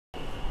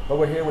Well,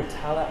 we're here with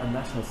Tallaght and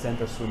National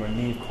Centre swimmer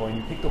Niamh Coyne.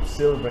 You picked up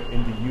silver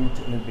in the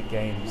Youth Olympic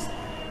Games.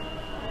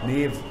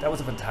 Niamh, that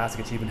was a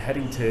fantastic achievement,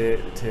 heading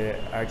to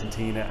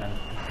Argentina and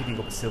picking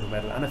up a silver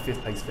medal and a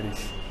 5th place finish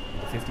in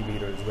the 50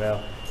 metre as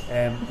well.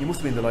 You must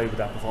have been delighted with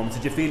that performance.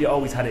 Did you feel you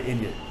always had it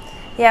in you?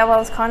 Yeah, well, I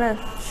was kind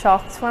of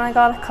shocked when I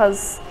got it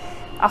because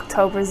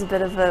October is a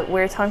bit of a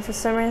weird time for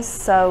swimmers,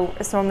 so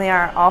it's normally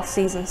our off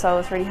season, so I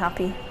was really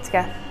happy to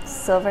get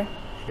silver.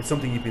 It's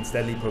something you've been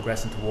steadily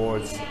progressing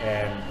towards.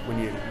 Did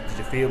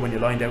you feel when you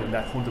lined out in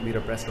that 100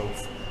 metre breaststroke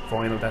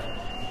final that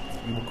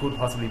you could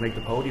possibly make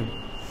the podium?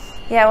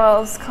 Yeah, well,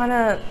 it was kind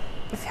of,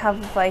 if you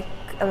have like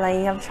a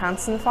lane, you have a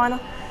chance in the final,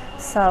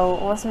 so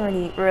it wasn't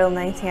really ruling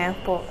anything out,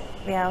 but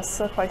yeah, I was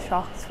still quite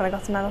shocked when I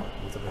got the medal.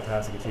 It's a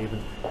fantastic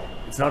achievement.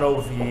 It's not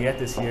over for you yet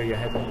this year. You're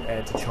heading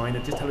to China.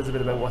 Just tell us a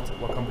bit about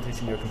what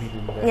competition you're competing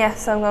in there. Yeah,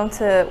 so I'm going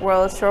to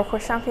World Short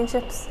Course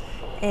Championships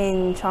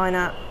in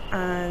China,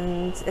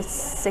 and it's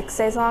 6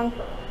 days long,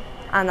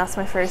 and that's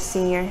my first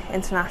senior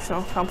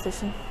international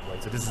competition.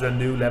 Right, so this is a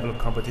new level of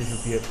competition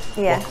for you.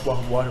 Yeah.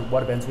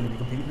 What events will you be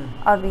competing in?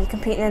 I'll be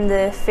competing in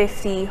the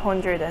 50,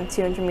 100 and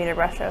 200 metre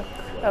breaststroke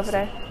over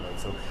there. Right,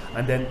 so,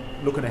 and then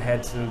looking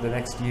ahead to the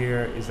next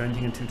year, is there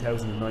anything in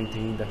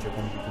 2019 that you're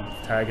going to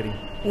be targeting?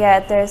 Yeah,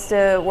 there's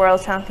the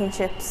World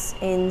Championships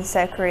in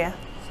South Korea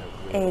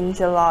in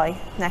July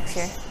next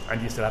year.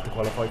 And you still have to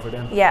qualify for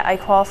them? Yeah, I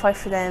qualify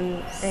for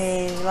them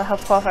I hope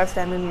to qualify for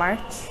them in March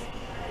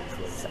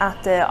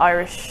at the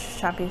Irish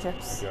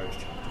Championships.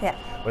 Yeah.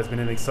 Well, it's been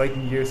an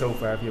exciting year so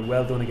far.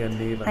 Well done again,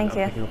 Niamh, and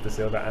picking up the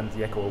silver and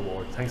the Echo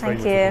Award. Thanks very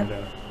much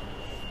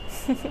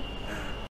for coming down.